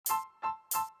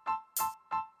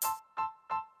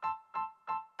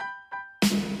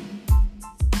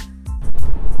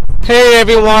Hey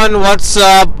everyone, what's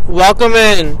up? Welcome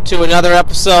in to another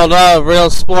episode of Real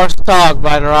Sports Talk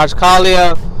by Niraj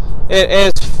Kalia. It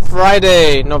is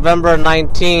Friday, November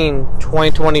 19,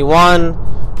 2021.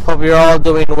 Hope you're all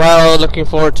doing well. Looking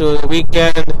forward to the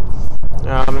weekend.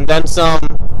 And then some.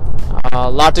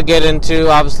 A lot to get into.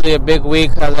 Obviously a big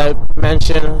week, as I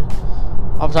mentioned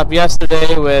off top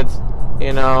yesterday, with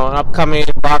an upcoming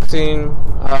boxing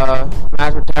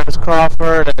match with Terrence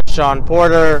Crawford and Sean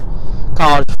Porter.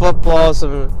 College football,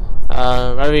 some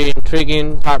very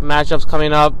intriguing top matchups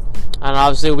coming up, and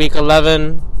obviously week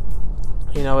 11,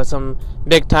 with some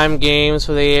big time games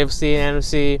for the AFC and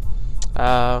NFC.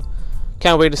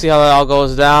 Can't wait to see how that all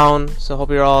goes down. So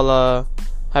hope you're all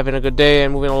having a good day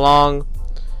and moving along.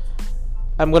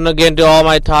 I'm gonna get into all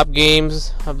my top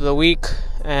games of the week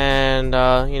and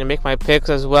make my picks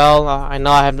as well. I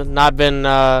know I have not been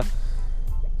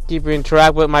keeping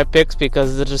track with my picks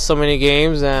because there's just so many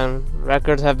games and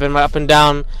records have been up and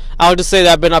down. I would just say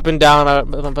that I've been up and down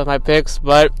with my picks,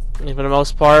 but for the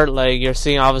most part, like, you're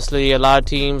seeing obviously a lot of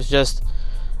teams just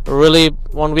really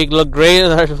one week look great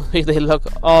and the other week they look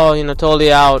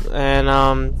totally out. And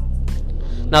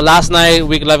now last night,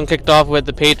 week 11 kicked off with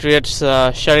the Patriots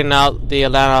shutting out the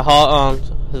Atlanta Falcons.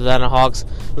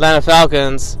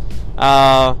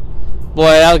 Boy,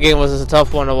 that game was just a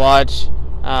tough one to watch.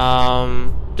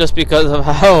 Just because of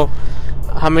how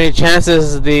many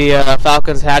chances the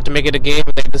Falcons had to make it a game,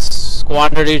 they just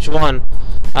squandered each one.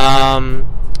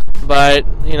 But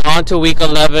on to week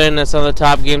 11 and some of the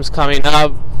top games coming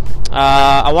up.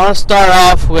 I want to start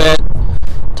off with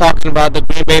talking about the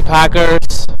Green Bay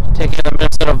Packers taking the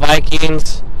Minnesota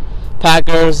Vikings.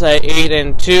 Packers at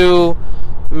 8-2,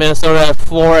 Minnesota at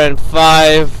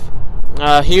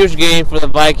 4-5. Huge game for the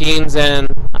Vikings, and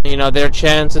their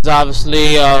chances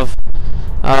obviously of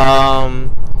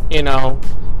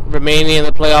remaining in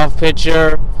the playoff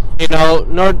picture. No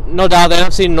doubt the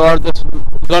NFC North is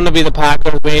going to be the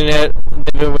Packers winning it.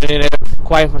 They've been winning it for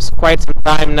quite some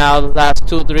time now, the last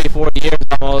 2, 3, 4 years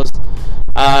almost.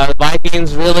 The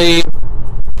Vikings really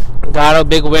got a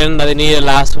big win that they needed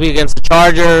last week against the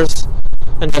Chargers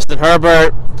and Justin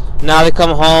Herbert. Now they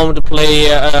come home to play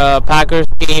a Packers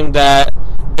team that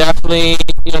definitely,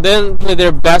 they didn't play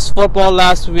their best football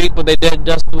last week, but they did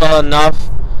just well enough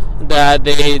that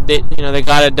they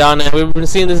got it done. And we've been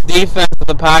seeing this defense of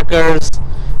the Packers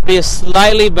be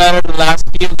slightly better the last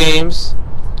few games.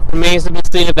 Remains to be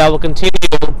seen if that will continue,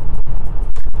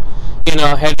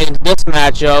 heading into this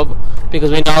matchup,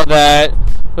 because we know that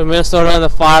with Minnesota and the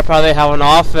firepower they have on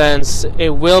offense,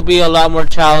 it will be a lot more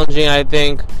challenging, I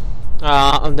think,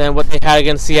 than what they had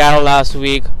against Seattle last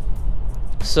week.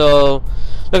 So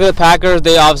look at the Packers.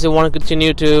 They obviously want to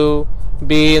continue to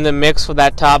be in the mix for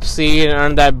that top seed and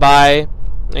earn that bye,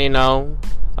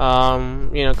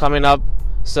 coming up.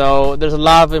 So there's a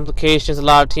lot of implications, a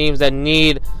lot of teams that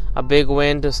need a big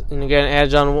win to get an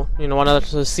edge on one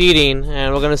another's seeding,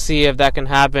 and we're going to see if that can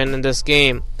happen in this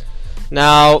game.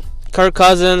 Now, Kirk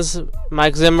Cousins,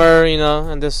 Mike Zimmer,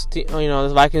 and this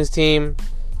this Vikings team,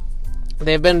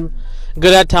 they've been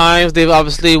good at times. They've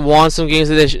obviously won some games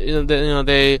that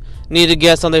they need to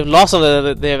get some. They've lost some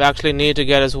that they've actually need to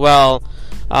get as well.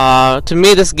 To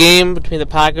me, this game between the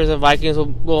Packers and Vikings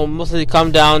will mostly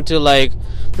come down to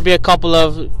maybe a couple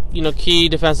of key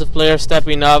defensive players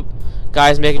stepping up,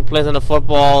 guys making plays on the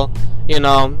football.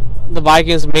 The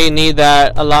Vikings may need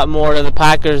that a lot more than the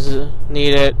Packers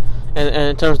need it, and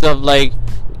in terms of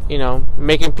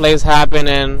making plays happen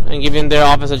and giving their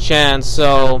offense a chance.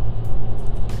 So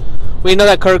we know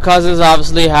that Kirk Cousins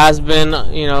obviously has been,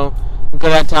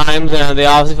 good at times, and they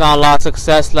obviously found a lot of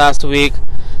success last week.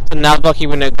 So now they're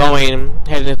keeping it going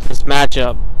heading into this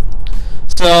matchup.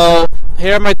 So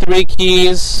here are my 3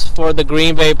 keys for the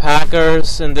Green Bay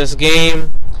Packers in this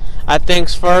game. I think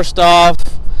first off,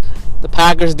 the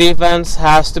Packers defense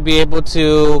has to be able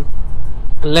to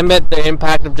limit the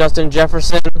impact of Justin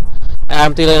Jefferson and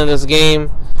Adam Thielen in this game.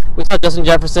 We saw Justin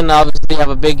Jefferson obviously have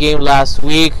a big game last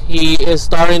week. He is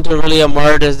starting to really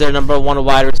emerge as their number 1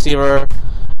 wide receiver.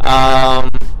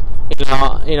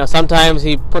 Sometimes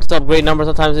he puts up great numbers,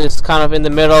 sometimes it's kind of in the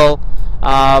middle.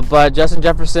 But Justin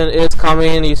Jefferson is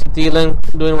coming. You see Thielen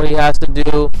doing what he has to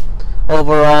do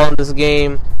overall in this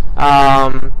game.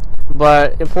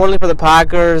 But importantly for the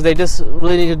Packers, they just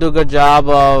really need to do a good job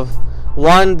of,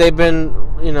 one, they've been,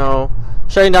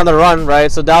 shutting down the run,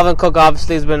 right? So Dalvin Cook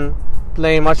obviously has been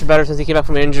playing much better since he came back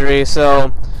from injury.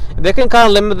 So if they can kind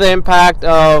of limit the impact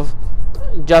of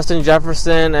Justin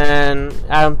Jefferson and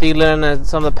Adam Thielen and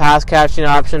some of the pass catching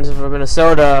options for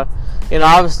Minnesota,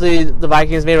 obviously the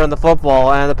Vikings may run the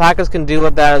football, and the Packers can deal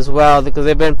with that as well because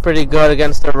they've been pretty good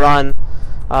against the run.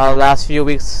 last few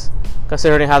weeks,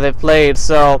 considering how they played.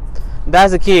 So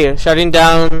that's the key: shutting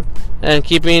down and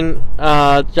keeping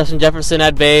Justin Jefferson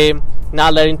at bay,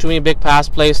 not letting too many big pass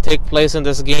plays take place in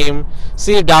this game.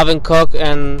 See if Dalvin Cook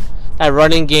and that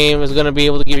running game is going to be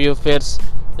able to give you fits,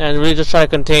 and really just try to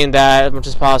contain that as much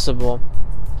as possible.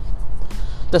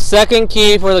 The second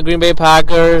key for the Green Bay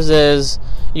Packers is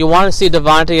you want to see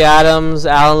Davante Adams,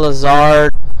 Allen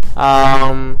Lazard,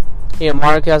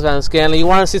 Marquez Valdes-Scantling. You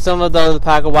want to see some of the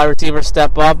Packer wide receivers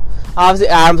step up. Obviously,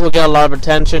 Adams will get a lot of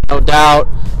attention, no doubt.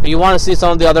 But you want to see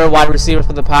some of the other wide receivers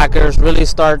for the Packers really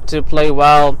start to play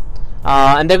well.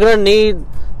 And they're going to need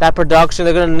that production.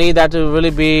 They're going to need that to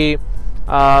really be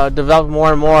developed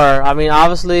more and more. I mean,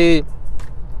 obviously,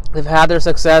 they've had their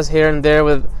success here and there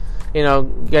with,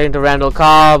 getting to Randall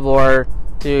Cobb or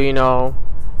to,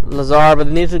 Lazard, but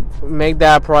they need to make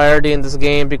that a priority in this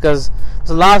game because there's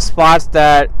a lot of spots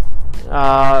that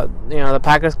the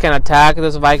Packers can attack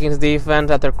this Vikings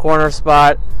defense at their corner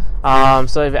spot.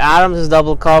 So if Adams is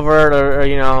double covered, or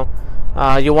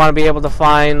you want to be able to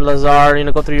find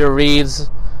Lazard, go through your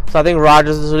reads. So I think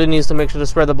Rodgers really needs to make sure to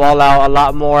spread the ball out a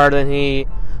lot more than he,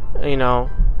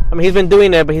 he's been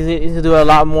doing it, but he needs to do it a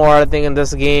lot more, I think, in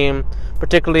this game.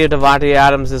 Particularly if Davante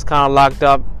Adams is kind of locked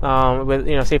up with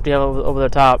safety over the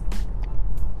top.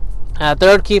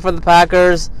 Third key for the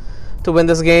Packers to win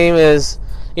this game is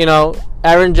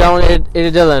Aaron Jones and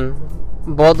A.J. Dillon.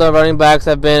 Both the running backs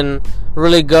have been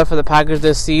really good for the Packers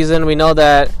this season. We know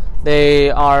that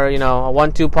they are a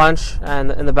 1-2 punch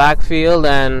and in the backfield,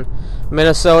 and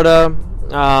Minnesota,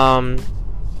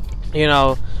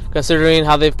 considering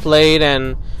how they've played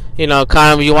and you want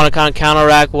to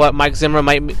counteract what Mike Zimmer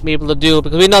might be able to do,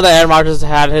 because we know that Aaron Rodgers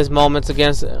had his moments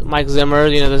against Mike Zimmer.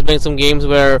 There's been some games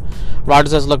where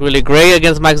Rodgers has looked really great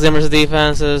against Mike Zimmer's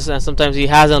defenses, and sometimes he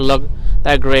hasn't looked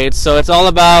that great. So it's all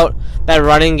about that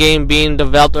running game being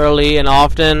developed early and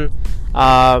often.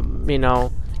 Got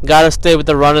to stay with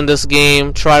the run in this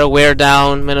game. Try to wear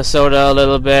down Minnesota a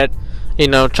little bit.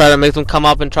 Try to make them come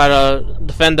up and try to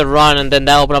defend the run, and then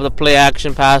that'll open up the play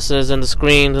action passes and the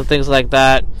screens and things like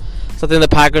that. So I think the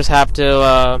Packers have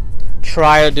to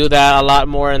try to do that a lot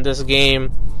more in this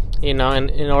game, in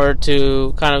order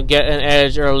to kind of get an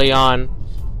edge early on.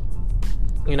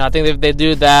 I think if they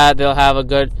do that, they'll have a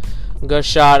good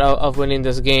shot of winning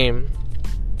this game.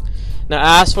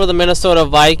 Now, as for the Minnesota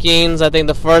Vikings, I think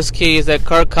the first key is that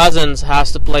Kirk Cousins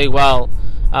has to play well.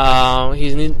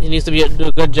 He needs to do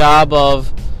a good job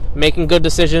of making good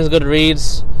decisions, good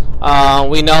reads.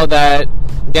 We know that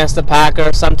against the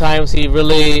Packers, sometimes he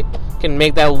really can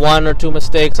make that one or two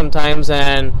mistakes sometimes,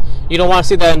 and you don't want to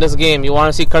see that in this game. You want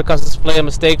to see Kirk Cousins play a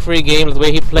mistake-free game the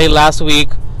way he played last week.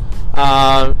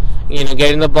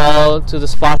 Getting the ball to the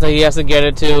spot that he has to get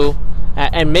it to,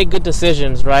 and make good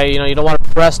decisions, right? You don't want to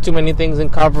press too many things in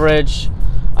coverage.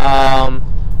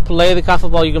 Play the kind of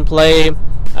football you can play,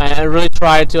 and really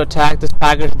try to attack this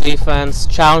Packers defense,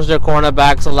 challenge their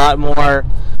cornerbacks a lot more,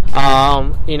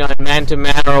 in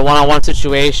man-to-man or one-on-one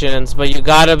situations. But you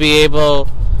got to be able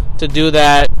to do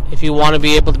that if you want to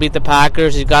be able to beat the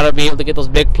Packers. You got to be able to get those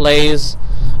big plays,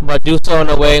 but do so in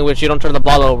a way in which you don't turn the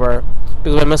ball over.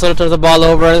 Because when Minnesota turns the ball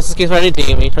over, this is the case for any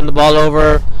team. When you turn the ball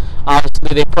over,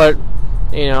 obviously they put,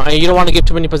 and you don't want to give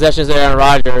too many possessions to Aaron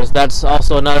Rodgers. That's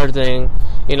also another thing.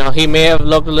 He may have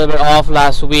looked a little bit off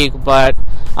last week, but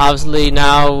obviously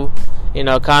now,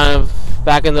 kind of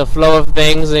back in the flow of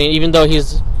things. And even though he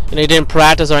didn't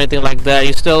practice or anything like that,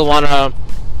 you still want to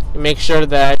make sure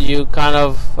that you kind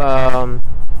of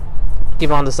keep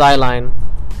him on the sideline.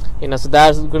 So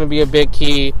that's going to be a big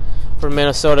key for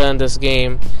Minnesota in this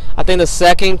game. I think the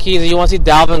second key is you want to see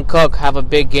Dalvin Cook have a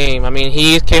big game. I mean,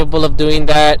 he's capable of doing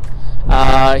that.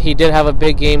 He did have a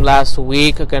big game last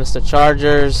week against the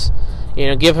Chargers.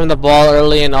 Give him the ball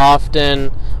early and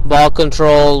often, ball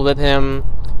control with him.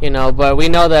 But we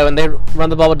know that when they run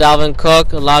the ball with Dalvin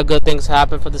Cook, a lot of good things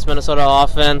happen for this Minnesota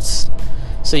offense.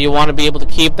 So you want to be able to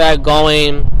keep that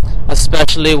going,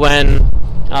 especially when,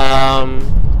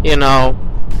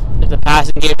 if the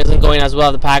passing game isn't going as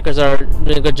well. The Packers are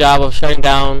doing a good job of shutting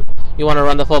down. You want to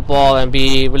run the football and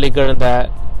be really good at that.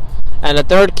 And the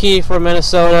third key for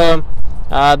Minnesota,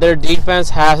 their defense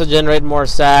has to generate more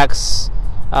sacks.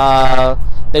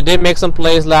 They did make some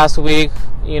plays last week,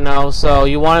 so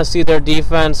you want to see their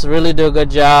defense really do a good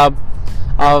job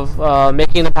of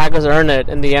making the Packers earn it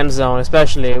in the end zone,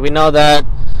 especially. We know that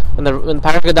when the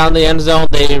Packers get down the end zone,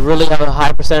 they really have a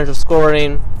high percentage of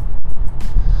scoring,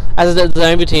 as does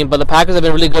every team, but the Packers have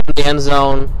been really good in the end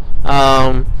zone.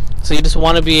 So you just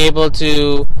want to be able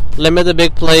to limit the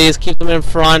big plays, keep them in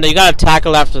front. You got to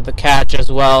tackle after the catch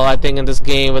as well, I think, in this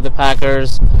game with the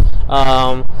Packers.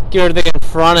 get everything in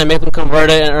front and make them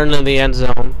convert it and earn it in the end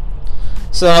zone.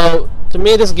 So to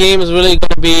me, this game is really going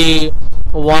to be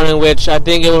one in which I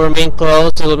think it will remain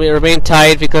close. It will remain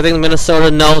tight because I think Minnesota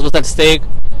knows what's at stake.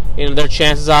 Their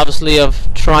chances obviously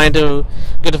of trying to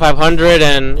get to 500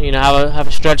 and have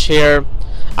a stretch here.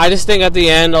 I just think at the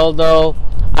end, although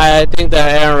I think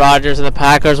that Aaron Rodgers and the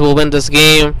Packers will win this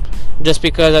game, just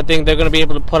because I think they're going to be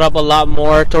able to put up a lot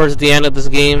more towards the end of this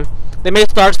game. They may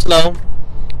start slow,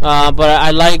 but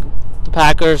I like the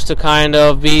Packers to kind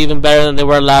of be even better than they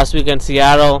were last week in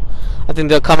Seattle. I think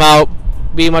they'll come out,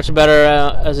 be much better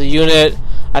as a unit.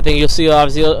 I think you'll see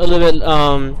obviously a little bit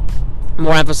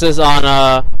more emphasis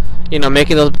on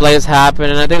making those plays happen,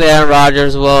 and I think that Aaron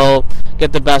Rodgers will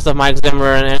get the best of Mike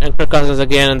Zimmer and Kirk Cousins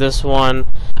again in this one.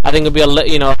 I think it'll be a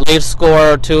late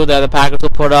score or two that the Packers will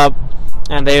put up,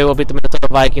 and they will beat the Minnesota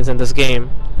Vikings in this game.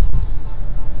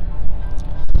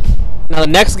 Now the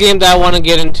next game that I want to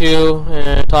get into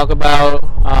and talk about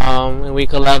in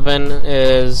Week 11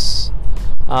 is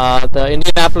the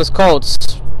Indianapolis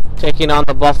Colts taking on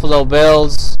the Buffalo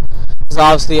Bills. It's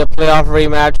obviously a playoff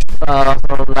rematch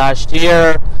from last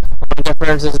year. The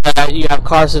difference is that you have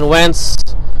Carson Wentz,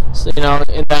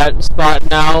 in that spot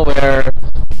now where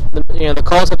the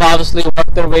Colts have obviously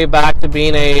worked their way back to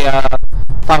being a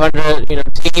 500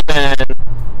 team,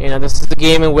 and this is the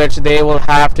game in which they will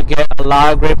have to get a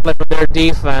lot of great play from their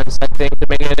defense, I think, to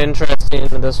make it interesting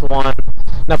in this one.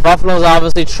 Now Buffalo's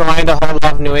obviously trying to hold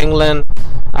off New England.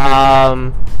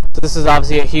 So this is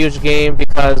obviously a huge game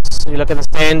because you look at the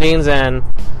standings, and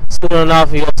soon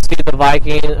enough you'll see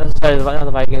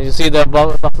the you'll see the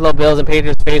Buffalo Bills and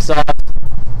Patriots face off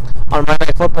on Monday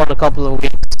Night Football in a couple of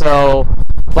weeks. So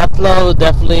Buffalo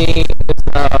definitely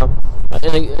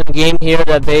is in a game here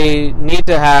that they need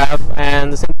to have,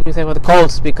 and the same thing with the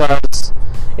Colts because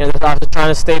they're obviously trying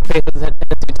to stay pace with the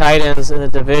Tennessee Titans in the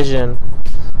division.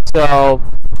 So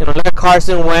look at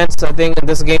Carson Wentz. I think in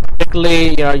this game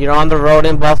particularly, you're on the road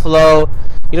in Buffalo.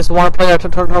 You just want to play a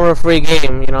turnover-free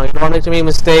game. You don't want to make too many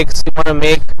mistakes. You want to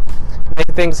make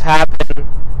things happen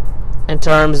in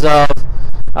terms of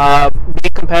be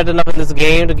competitive enough in this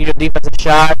game to give your defense a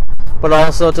shot, but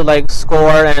also to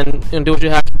score and do what you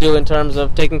have to do in terms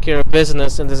of taking care of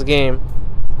business in this game.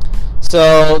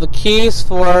 So the keys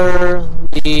for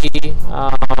the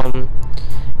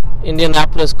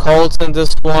Indianapolis Colts in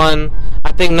this one,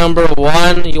 I think number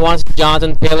one, you want to see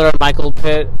Jonathan Taylor and Michael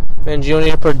Pittman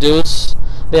Jr. produce.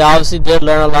 They obviously did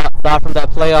learn a lot from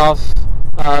that playoff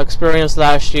experience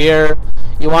last year.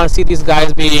 You want to see these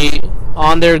guys be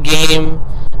on their game,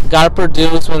 got to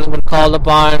produce when called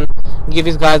upon, give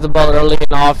these guys the ball early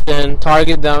and often,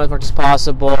 target them as much as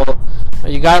possible.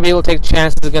 You got to be able to take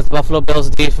chances against the Buffalo Bills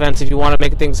defense if you want to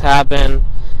make things happen.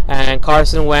 And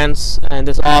Carson Wentz and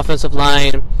this offensive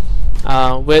line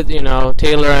with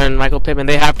Taylor and Michael Pittman,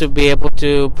 they have to be able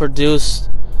to produce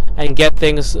and get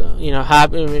things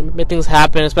happen, make things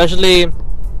happen, especially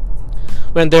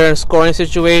when they're in scoring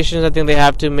situations. I think they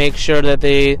have to make sure that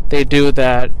they do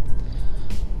that.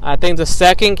 I think the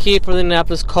second key for the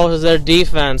Indianapolis Colts is their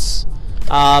defense.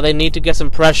 They need to get some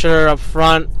pressure up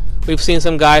front. We've seen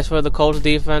some guys for the Colts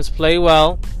defense play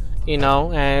well,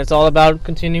 and it's all about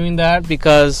continuing that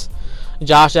because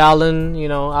Josh Allen,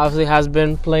 obviously has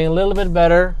been playing a little bit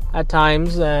better at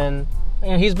times, and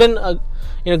he's been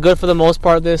good for the most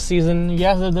part this season.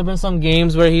 Yes, there have been some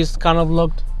games where he's kind of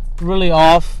looked really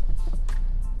off,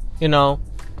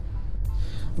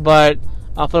 but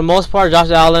for the most part, Josh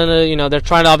Allen, they're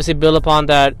trying to obviously build upon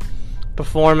that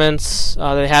performance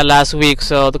they had last week.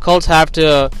 So the Colts have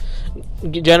to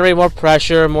generate more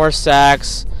pressure, more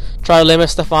sacks, try to limit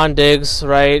Stephon Diggs,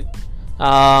 right?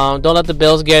 Don't let the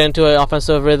Bills get into an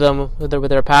offensive rhythm with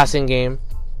their passing game.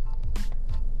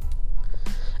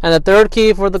 And the third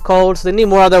key for the Colts, they need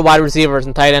more other wide receivers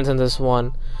and tight ends in this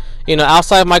one.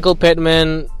 Outside Michael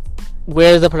Pittman,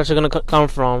 where's the production going to come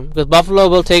from? Because Buffalo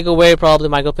will take away probably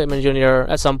Michael Pittman Jr.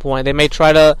 at some point. They may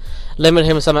try to limit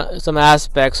him in some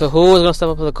aspects. So who is going to step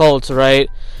up for the Colts, right?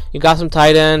 You got some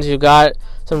tight ends, you got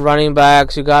some running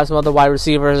backs, you got some other wide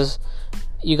receivers.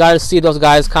 You got to see those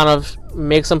guys kind of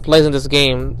make some plays in this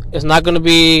game. It's not going to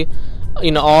be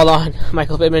all on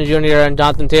Michael Pittman Jr. and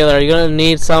Jonathan Taylor. You're going to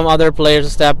need some other players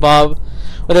to step up.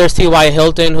 Whether it's T.Y.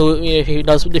 Hilton, who if he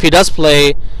does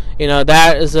play,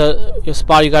 that is a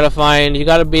spot you got to find. You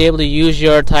got to be able to use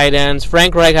your tight ends.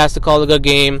 Frank Reich has to call a good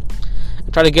game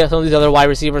and try to get some of these other wide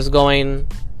receivers going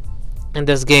in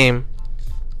this game.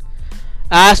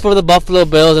 As for the Buffalo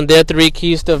Bills and their three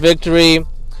keys to victory,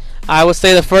 I would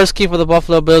say the first key for the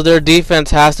Buffalo Bills, their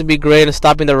defense has to be great in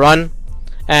stopping the run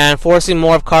and forcing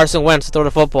more of Carson Wentz to throw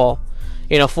the football.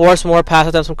 Force more pass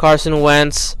attempts from Carson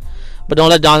Wentz. but don't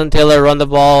let Jonathan Taylor run the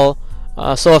ball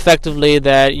so effectively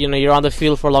that you're on the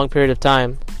field for a long period of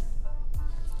time.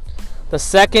 The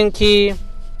second key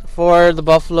for the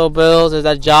Buffalo Bills is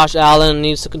that Josh Allen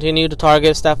needs to continue to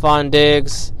target Stephon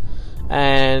Diggs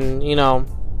and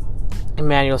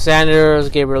Emmanuel Sanders,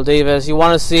 Gabriel Davis. You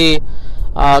want to see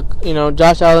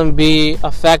Josh Allen be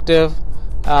effective,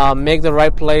 make the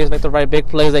right plays, make the right big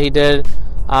plays that he did.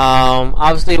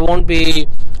 Obviously, it won't be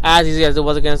as easy as it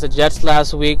was against the Jets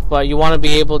last week, but you want to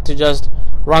be able to just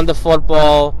run the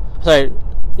football. Target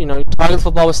the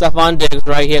football with Stephon Diggs,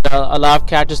 right? He had a lot of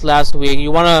catches last week.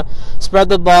 You want to spread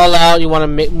the ball out. You want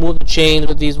to move the chains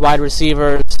with these wide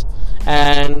receivers,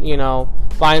 and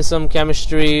find some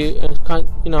chemistry.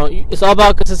 It's all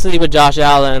about consistency with Josh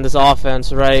Allen and this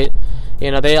offense, right?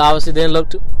 They obviously didn't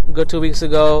look good 2 weeks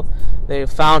ago. They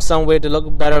found some way to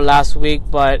look better last week,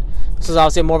 but this is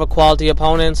obviously more of a quality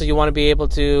opponent, so you want to be able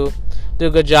to do a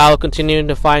good job of continuing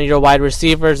to find your wide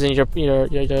receivers and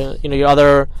your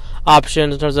other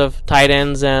options in terms of tight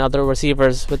ends and other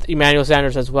receivers with Emmanuel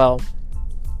Sanders as well.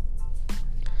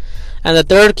 And the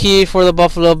third key for the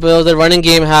Buffalo Bills, the running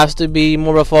game has to be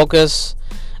more of a focus.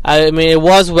 I mean, it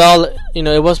was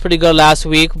pretty good last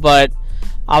week, but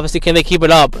obviously, can they keep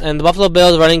it up? And the Buffalo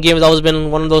Bills running game has always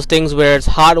been one of those things where it's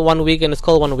hot one week and it's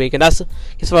cold one week, and that's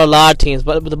for a lot of teams.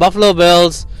 But the Buffalo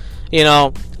Bills,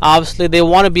 obviously they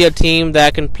want to be a team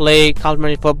that can play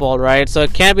complementary football, right? So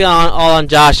it can't be all on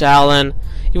Josh Allen,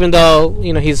 even though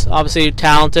he's obviously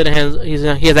talented and he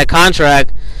has that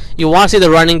contract. You want to see the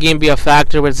running game be a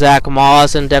factor with Zach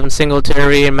Moss and Devin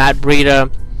Singletary and Matt Breida.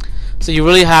 So you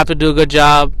really have to do a good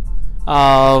job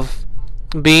of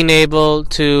being able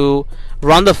to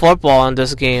run the football in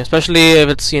this game, especially if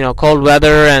it's cold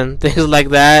weather and things like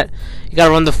that. You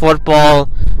gotta run the football,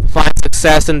 find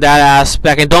success in that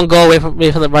aspect, and don't go away from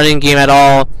the running game at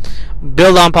all.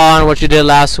 Build on what you did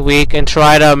last week and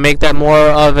try to make that more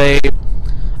of a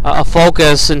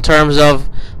focus in terms of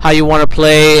how you want to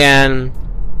play, and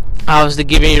obviously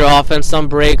giving your offense some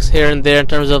breaks here and there in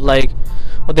terms of like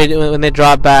what they do when they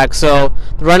drop back. So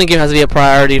the running game has to be a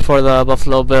priority for the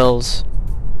Buffalo Bills.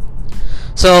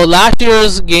 So last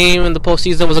year's game in the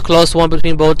postseason was a close one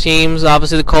between both teams.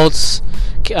 Obviously, the Colts,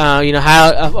 had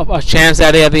a chance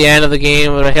at it at the end of the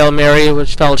game with a Hail Mary,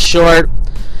 which fell short.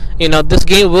 This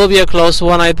game will be a close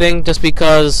one, I think, just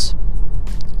because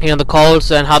the Colts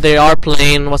and how they are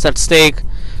playing, what's at stake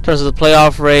in terms of the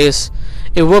playoff race.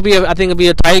 It will be, I think, it'll be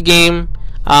a tight game.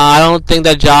 I don't think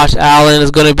that Josh Allen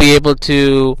is going to be able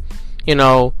to,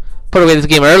 put away this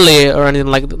game early or anything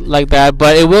like that,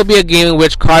 but it will be a game in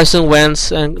which Carson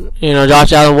Wentz and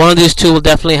Josh Allen, one of these two, will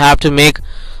definitely have to make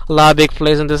a lot of big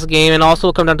plays in this game, and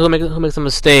also come down to who makes a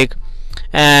mistake.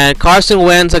 And Carson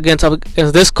Wentz against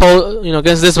this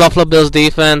Buffalo Bills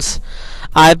defense,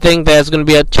 I think that's going to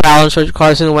be a challenge for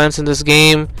Carson Wentz in this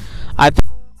game. I think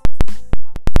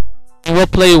he will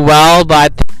play well,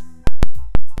 but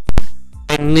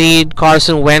I need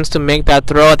Carson Wentz to make that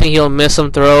throw. I think he'll miss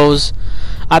some throws.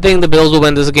 I think the Bills will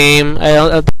win this game.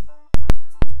 But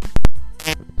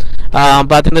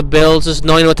I think the Bills, just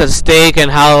knowing what's at stake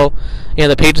and how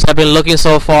the Patriots have been looking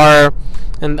so far,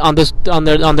 and on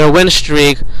their win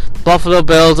streak, Buffalo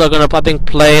Bills are going to, I think,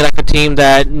 play like a team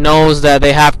that knows that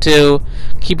they have to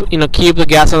keep the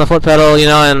gas on the foot pedal,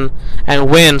 and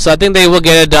win. So I think they will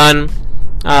get it done.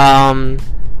 I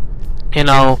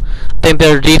think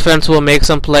their defense will make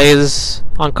some plays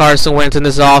on Carson Wentz in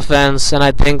this offense, and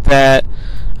I think that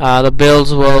the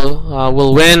Bills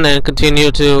will win and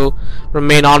continue to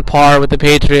remain on par with the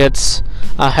Patriots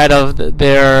ahead of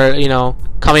their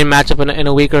coming matchup in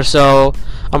a week or so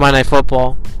on Monday Night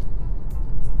Football.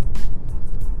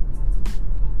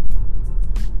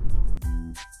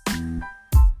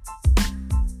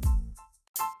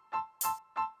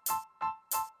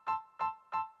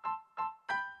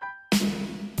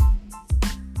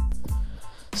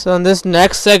 So in this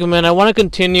next segment, I want to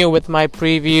continue with my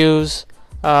previews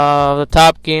of the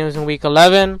top games in Week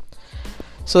 11.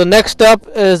 So the next up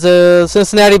is the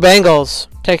Cincinnati Bengals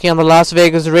taking on the Las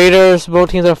Vegas Raiders. Both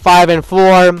teams are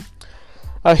 5-4.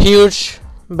 A huge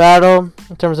battle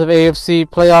in terms of AFC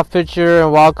playoff picture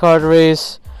and wildcard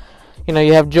race.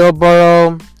 You have Joe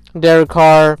Burrow, Derek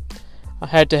Carr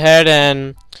head-to-head,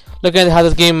 and looking at how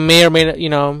this game may or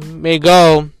may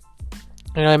go.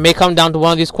 It may come down to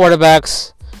one of these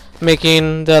quarterbacks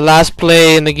making the last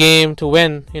play in the game to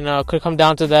win. It could come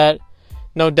down to that,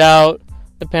 no doubt,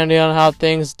 depending on how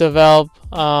things develop.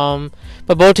 But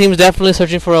both teams definitely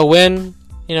searching for a win.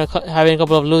 Having a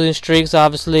couple of losing streaks.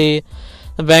 Obviously,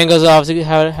 the Bengals obviously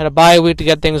had a bye week to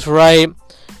get things right.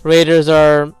 Raiders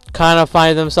are kind of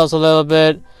finding themselves a little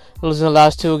bit, losing the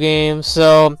last two games.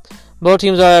 So Both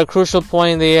teams are at a crucial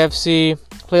point in the AFC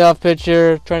playoff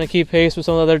picture, trying to keep pace with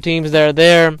some of the other teams that are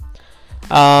there.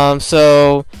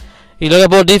 So you look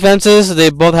at both defenses; they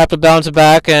both have to bounce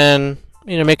back and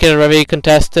make it a very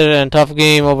contested and tough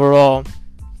game overall.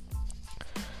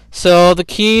 So the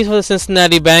keys for the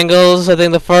Cincinnati Bengals, I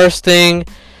think the first thing,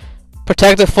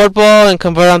 protect the football and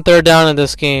convert on third down in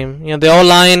this game. The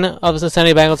O-line of the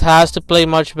Cincinnati Bengals has to play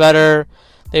much better.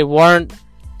 They weren't,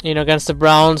 against the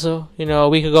Browns, a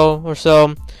week ago or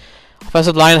so.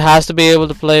 Offensive line has to be able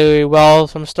to play well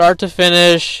from start to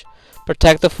finish,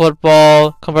 protect the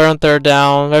football, convert on third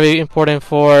down. Very important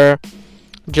for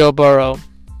Joe Burrow.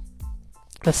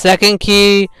 The second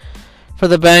key for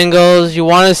the Bengals, you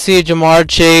want to see Jamar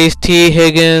Chase, T.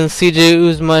 Higgins, C.J.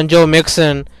 Uzomah, and Joe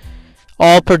Mixon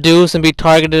all produce and be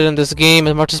targeted in this game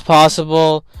as much as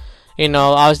possible.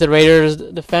 Obviously the Raiders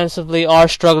defensively are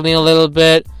struggling a little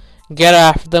bit. Get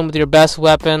after them with your best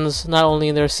weapons, not only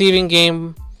in the receiving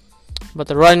game, but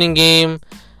the running game.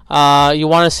 You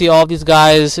want to see all these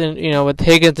guys, with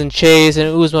Higgins and Chase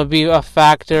and Uzomah be a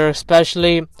factor,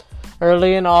 especially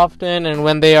early and often, and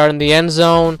when they are in the end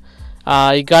zone.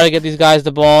 You got to get these guys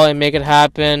the ball and make it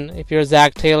happen. If you're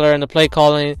Zach Taylor and the play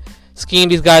calling, scheme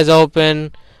these guys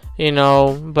open,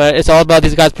 but it's all about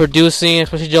these guys producing,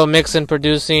 especially Joe Mixon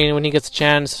producing when he gets a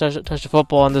chance to touch the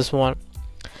football on this one.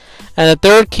 And the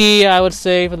third key, I would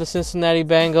say, for the Cincinnati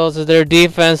Bengals is their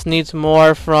defense needs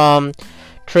more from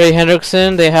Trey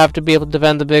Hendrickson. They have to be able to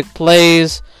defend the big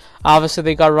plays. Obviously,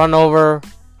 they got run over,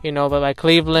 by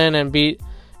Cleveland and beat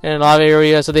in a lot of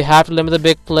areas, so they have to limit the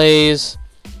big plays.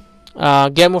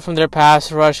 Get more from their pass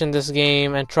rush in this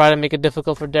game and try to make it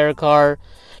difficult for Derek Carr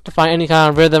to find any kind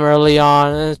of rhythm early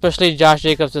on, and especially Josh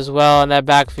Jacobs as well in that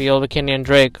backfield with Kenyan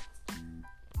Drake.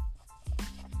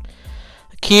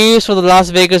 Keys for the Las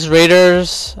Vegas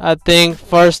Raiders, I think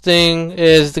first thing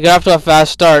is to get off to a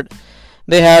fast start.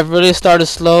 They have really started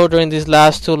slow during these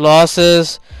last two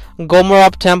losses. Go more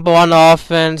up tempo on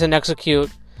offense and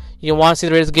execute. You want to see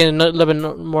the Raiders get a little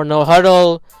bit more no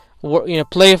huddle,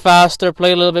 play faster,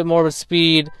 play a little bit more with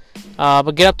speed,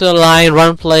 but get up to the line,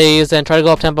 run plays, and try to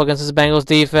go up tempo against this Bengals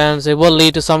defense. It will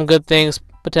lead to some good things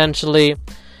potentially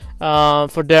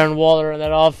for Darren Waller and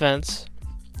that offense.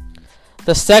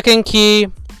 The second key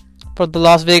for the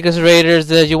Las Vegas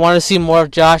Raiders is you want to see more of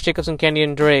Josh Jacobs and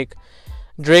Kenyan Drake.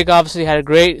 Drake obviously had a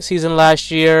great season last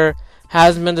year,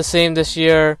 hasn't been the same this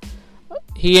year.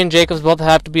 He and Jacobs both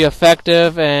have to be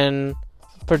effective and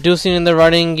producing in the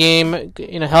running game,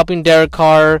 helping Derek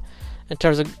Carr in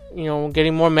terms of,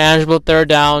 getting more manageable third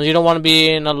downs. You don't want to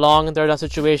be in a long third down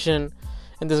situation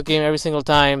in this game every single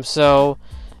time. So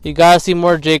you got to see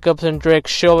more Jacobs and Drake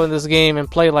show in this game and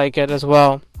play like it as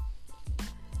well.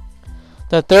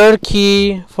 The third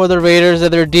key for the Raiders is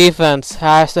their defense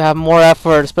has to have more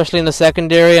effort, especially in the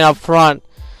secondary and up front.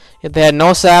 If they had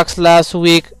no sacks last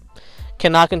week,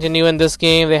 cannot continue in this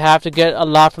game. They have to get a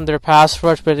lot from their pass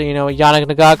rush, but Yannick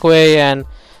Ngakoue and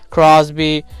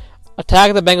Crosby.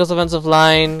 Attack the Bengals offensive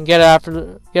line, get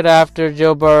after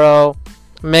Joe Burrow,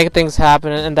 make things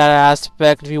happen in that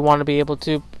aspect if you want to be able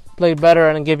to play better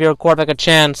and give your quarterback a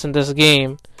chance in this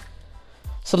game.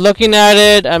 So looking at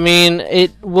it,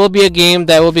 it will be a game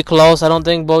that will be close. I don't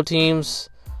think both teams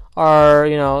are,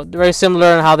 very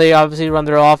similar in how they obviously run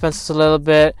their offenses a little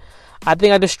bit. I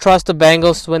think I just trust the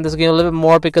Bengals to win this game a little bit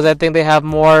more because I think they have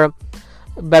more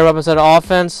better weapons on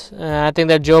offense. And I think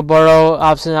that Joe Burrow,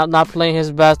 obviously not playing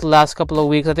his best the last couple of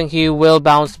weeks, I think he will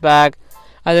bounce back.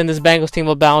 I think this Bengals team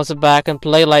will bounce it back and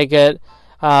play like it.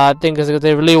 I think because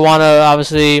they really want to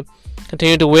obviously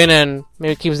continue to win and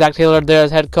maybe keep Zach Taylor there as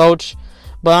head coach.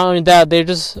 But not only that, they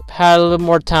just had a little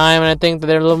more time, and I think that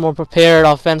they're a little more prepared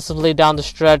offensively down the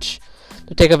stretch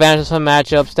to take advantage of some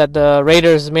matchups that the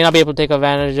Raiders may not be able to take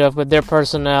advantage of with their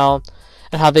personnel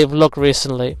and how they've looked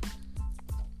recently.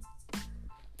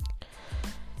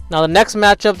 Now the next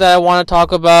matchup that I want to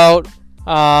talk about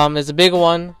is a big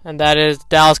one, and that is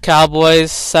Dallas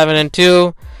Cowboys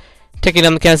 7-2 taking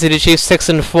on the Kansas City Chiefs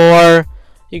 6-4.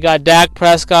 You got Dak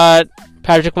Prescott,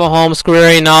 Patrick Mahomes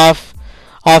squaring off.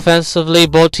 Offensively,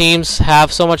 both teams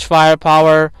have so much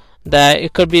firepower that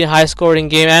it could be a high-scoring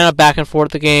game and a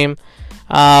back-and-forth game.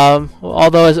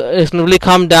 Although it's going to really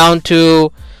come down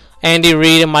to Andy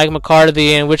Reid and Mike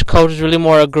McCarthy and which coach is really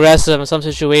more aggressive in some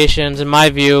situations, in my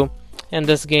view, in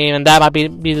this game. And that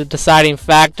might be the deciding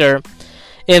factor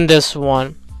in this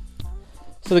one.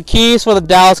 So the keys for the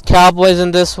Dallas Cowboys in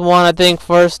this one, I think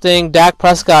first thing, Dak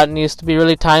Prescott needs to be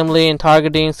really timely in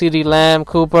targeting CeeDee Lamb,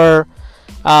 Cooper.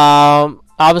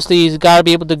 Obviously, he's got to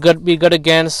be able to be good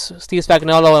against Steve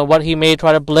Spagnuolo and what he may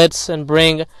try to blitz and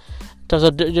bring in terms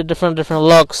of different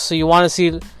looks. So you want to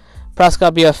see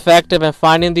Prescott be effective in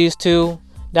finding these two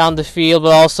down the field,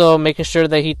 but also making sure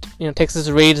that he takes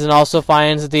his reads and also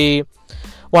finds the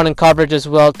one in coverage as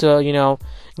well to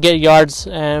get yards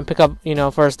and pick up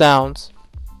first downs.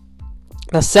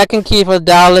 The second key for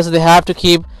Dallas, they have to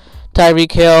keep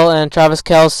Tyreek Hill and Travis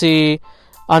Kelce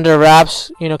under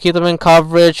wraps. Keep them in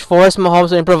coverage. Force Mahomes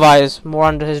to improvise more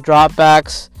under his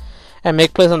dropbacks and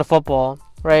make plays on the football.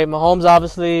 Right? Mahomes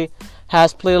obviously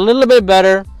has played a little bit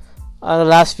better the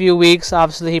last few weeks.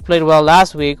 Obviously, he played well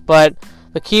last week, but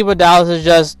the key with Dallas is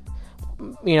just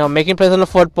making plays on the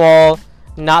football,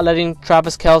 not letting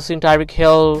Travis Kelce and Tyreek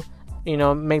Hill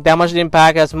make that much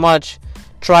impact as much.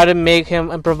 Try to make him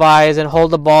improvise and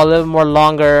hold the ball a little more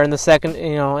longer in the second,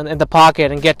 in the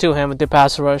pocket and get to him with the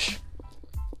pass rush.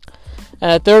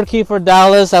 And the third key for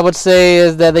Dallas, I would say,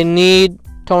 is that they need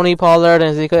Tony Pollard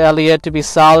and Ezekiel Elliott to be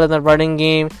solid in the running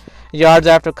game, yards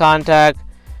after contact,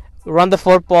 run the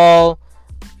football.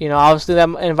 Obviously that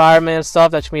environment and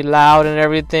stuff that should be loud and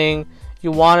everything.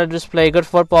 You want to just play good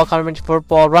football, complimentary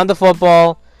football, run the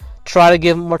football, try to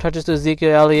give more touches to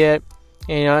Ezekiel Elliott.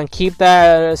 And keep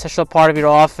that essential part of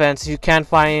your offense. You can't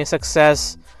find any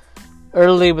success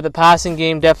early with the passing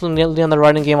game, definitely on the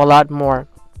running game a lot more.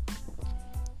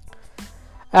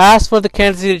 As for the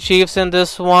Kansas City Chiefs in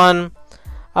this one,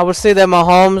 I would say that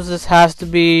Mahomes has to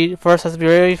be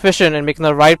very efficient in making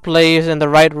the right plays and the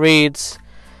right reads.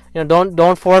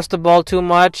 Don't force the ball too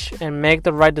much and make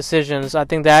the right decisions. I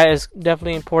think that is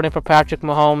definitely important for Patrick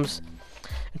Mahomes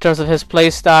in terms of his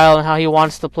play style and how he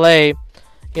wants to play.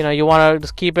 You want to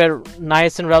just keep it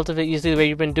nice and relatively easy the way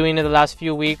you've been doing it the last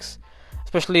few weeks,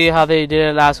 especially how they did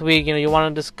it last week. You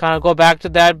want to just kind of go back to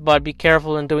that, but be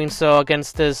careful in doing so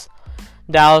against this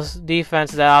Dallas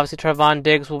defense that obviously Trevon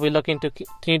Diggs will be looking to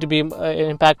continue to be an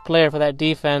impact player for that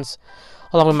defense,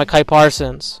 along with Micah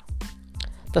Parsons.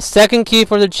 The second key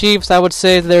for the Chiefs, I would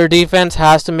say, their defense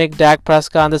has to make Dak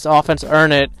Prescott and this offense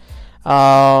earn it.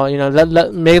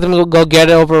 Make them go get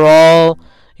it overall.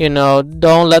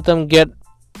 Don't let them get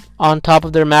on top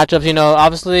of their matchups.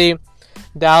 Obviously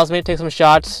Dallas may take some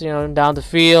shots, down the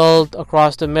field,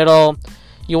 across the middle.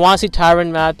 You want to see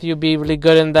Tyrann Mathieu be really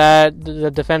good in that.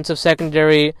 The defensive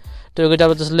secondary do a good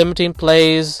job of just limiting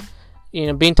plays,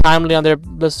 being timely on their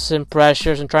blitzes and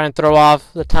pressures and trying to throw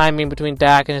off the timing between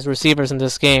Dak and his receivers in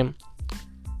this game.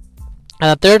 And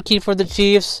the third key for the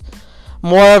Chiefs,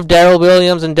 more of Darrell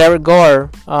Williams and Derek Gore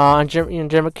and Jim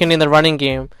McKinney in the running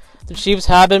game. The Chiefs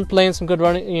have been playing some good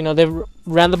running. They've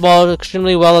ran the ball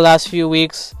extremely well the last few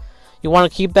weeks. You want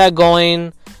to keep that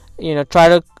going. Try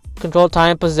to control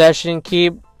time possession.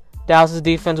 Keep Dallas'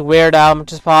 defense weared out as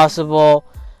much as possible.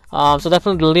 So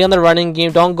definitely lean on the running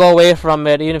game. Don't go away from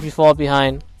it, even if you fall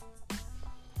behind.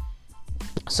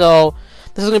 So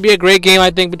this is going to be a great game,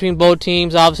 I think, between both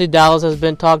teams. Obviously, Dallas has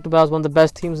been talked about as one of the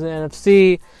best teams in the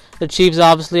NFC. The Chiefs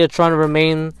obviously are trying to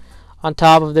remain on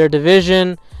top of their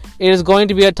division. It is going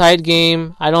to be a tight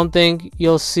game. I don't think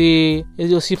you'll see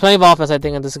plenty of offense, I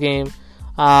think, in this game.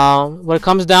 What it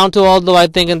comes down to, although, I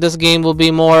think in this game will be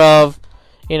more of,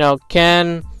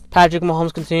 can Patrick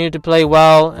Mahomes continue to play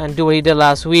well and do what he did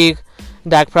last week?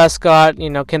 Dak Prescott,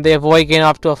 can they avoid getting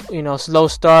off to a slow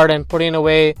start and putting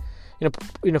away,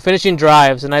 finishing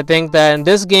drives? And I think that in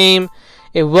this game,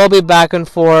 it will be back and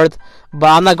forth. But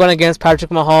I'm not going against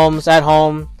Patrick Mahomes at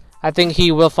home. I think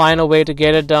he will find a way to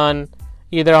get it done,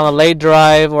 either on a late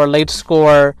drive or a late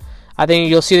score. I think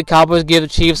you'll see the Cowboys give the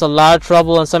Chiefs a lot of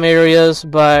trouble in some areas,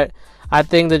 but I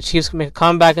think the Chiefs can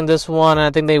come back in this one, and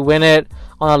I think they win it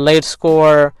on a late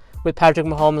score with Patrick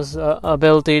Mahomes'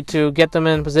 ability to get them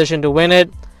in position to win it.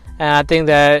 And I think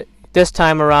that this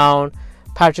time around,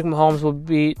 Patrick Mahomes will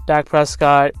beat Dak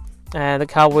Prescott, and the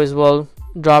Cowboys will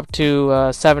drop to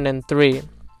 7-3.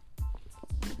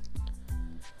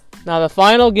 Now, the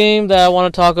final game that I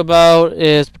want to talk about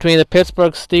is between the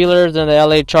Pittsburgh Steelers and the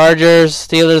LA Chargers.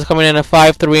 Steelers coming in at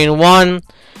 5-3-1.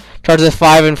 Chargers at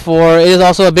 5-4. It is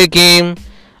also a big game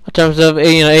in terms of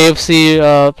AFC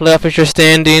playoff picture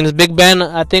standings. Big Ben,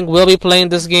 I think, will be playing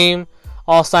this game.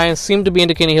 All signs seem to be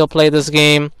indicating he'll play this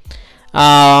game.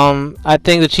 I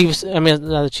think the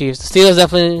Steelers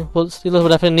will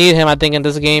definitely need him, I think, in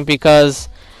this game, because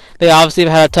they obviously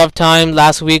have had a tough time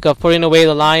last week of putting away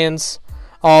the Lions,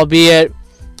 albeit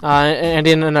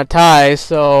ending in a tie.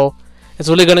 So it's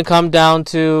really going to come down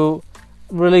to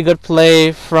really good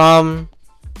play from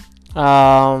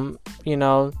both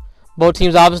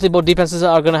teams. Obviously, both defenses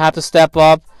are going to have to step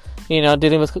up,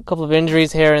 dealing with a couple of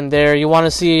injuries here and there. You want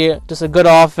to see just a good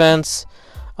offense.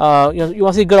 You want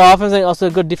to see good offense and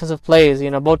also good defensive plays.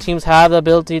 Both teams have the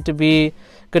ability to be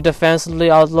good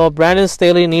defensively, although Brandon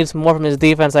Staley needs more from his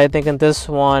defense, I think, in this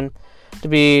one.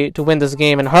 to win this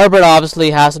game. And Herbert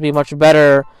obviously has to be much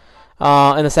better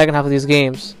in the second half of these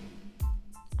games.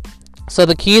 So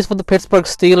the keys for the Pittsburgh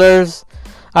Steelers,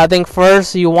 I think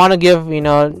first you want to give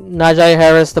Najee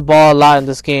Harris the ball a lot in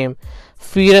this game.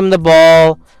 Feed him the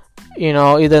ball,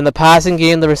 either in the passing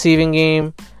game, the receiving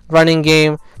game, running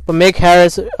game. But make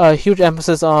Harris a huge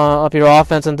emphasis of your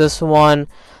offense in this one.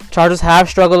 Chargers have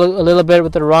struggled a little bit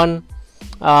with the run.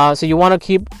 So you want to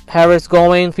keep Harris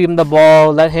going, feed him the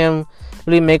ball, let him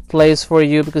really make plays for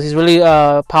you because he's really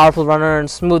a powerful runner and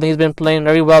smooth. He's been playing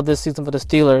very well this season for the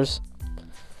Steelers.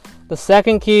 The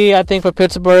second key, I think, for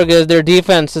Pittsburgh is their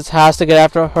defense. It has to get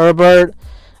after Herbert,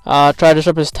 try to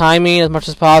disrupt his timing as much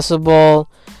as possible,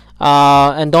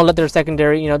 and don't let their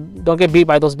secondary, don't get beat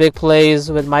by those big plays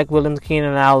with Mike Williams,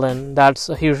 Keenan Allen. That's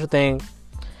a huge thing.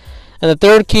 And the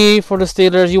third key for the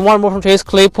Steelers, you want more from Chase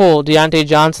Claypool, Deontay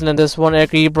Johnson, and this one,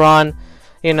 Eric Ebron.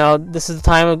 This is the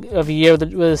time of year where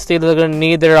the Steelers are going to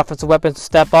need their offensive weapons to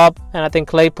step up, and I think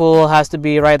Claypool has to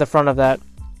be right at the front of that.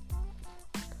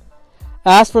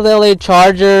 As for the LA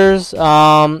Chargers,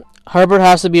 Herbert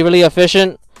has to be really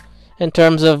efficient in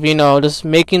terms of, just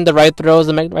making the right throws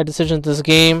and make the right decisions in this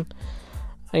game.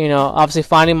 Obviously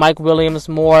finding Mike Williams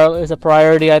more is a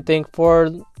priority, I think,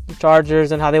 for the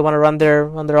Chargers and how they want to run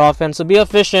their offense. So be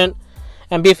efficient,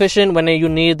 and be efficient when you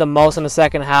need the most in the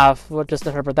second half with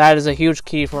Justin Herbert. That is a huge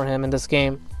key for him in this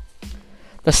game.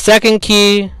 The second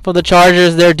key for the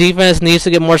Chargers, their defense needs to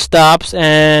get more stops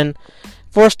and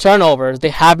force turnovers. They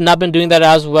have not been doing that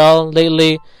as well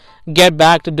lately. Get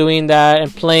back to doing that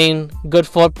and playing good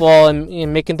football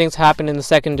and making things happen in the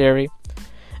secondary.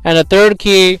 And the third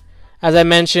key, as I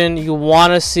mentioned, you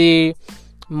want to see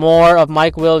more of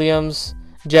Mike Williams,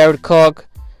 Jared Cook,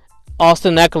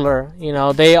 Austin Eckler.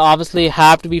 They obviously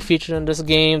have to be featured in this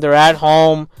game. They're at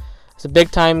home. It's a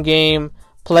big time game.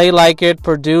 Play like it,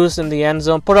 produce in the end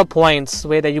zone, put up points the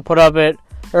way that you put up it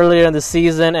earlier in the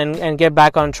season and get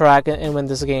back on track and win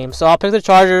this game. So I'll pick the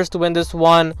Chargers to win this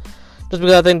one just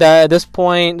because I think that at this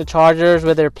point the Chargers,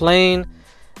 where they're playing,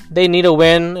 they need a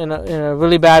win in a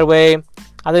really bad way.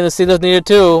 I think the Steelers need it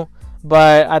too,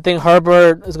 but I think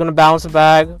Herbert is going to bounce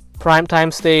back, prime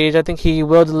time stage. I think he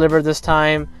will deliver this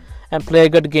time and play a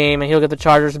good game, and he'll get the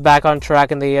Chargers back on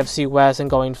track in the AFC West and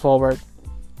going forward.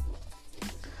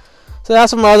 So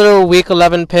that's some other Week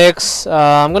 11 picks.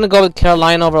 I'm going to go with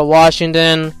Carolina over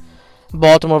Washington,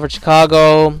 Baltimore over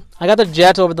Chicago. I got the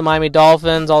Jets over the Miami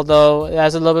Dolphins, although it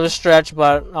has a little bit of a stretch,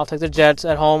 but I'll take the Jets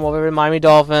at home over the Miami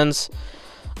Dolphins.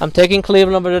 I'm taking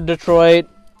Cleveland over to Detroit.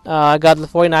 I got the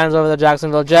 49ers over the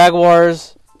Jacksonville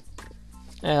Jaguars.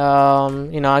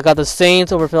 I got the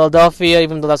Saints over Philadelphia,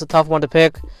 even though that's a tough one to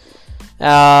pick.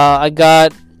 I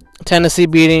got Tennessee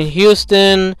beating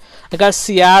Houston. I got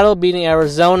Seattle beating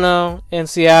Arizona in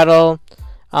Seattle.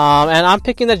 And I'm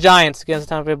picking the Giants against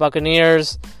the Tampa Bay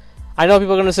Buccaneers. I know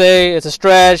people are going to say it's a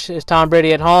stretch. It's Tom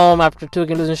Brady at home after a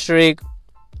 2-game losing streak.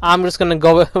 I'm just going to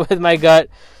go with my gut.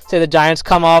 Say the Giants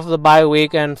come off the bye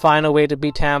week and find a way to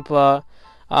beat Tampa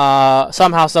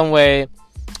somehow, some way.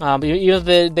 But even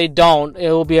if they don't,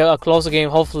 it will be a closer game,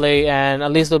 hopefully. And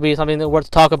at least it'll be something worth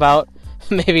to talk about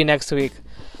maybe next week.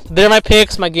 They're my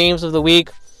picks, my games of the week.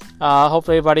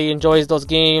 Hopefully everybody enjoys those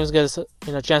games, gets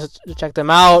a chance to check them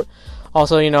out.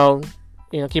 Also,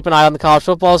 keep an eye on the college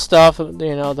football stuff.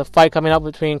 The fight coming up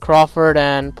between Crawford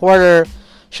and Porter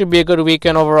should be a good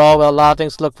weekend overall with a lot of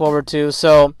things to look forward to.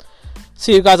 So,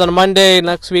 see you guys on Monday.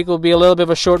 Next week will be a little bit of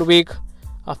a short week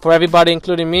for everybody,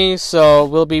 including me. So,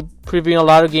 we'll be previewing a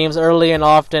lot of games early and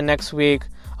often next week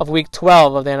of Week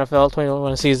 12 of the NFL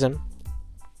 2021 season.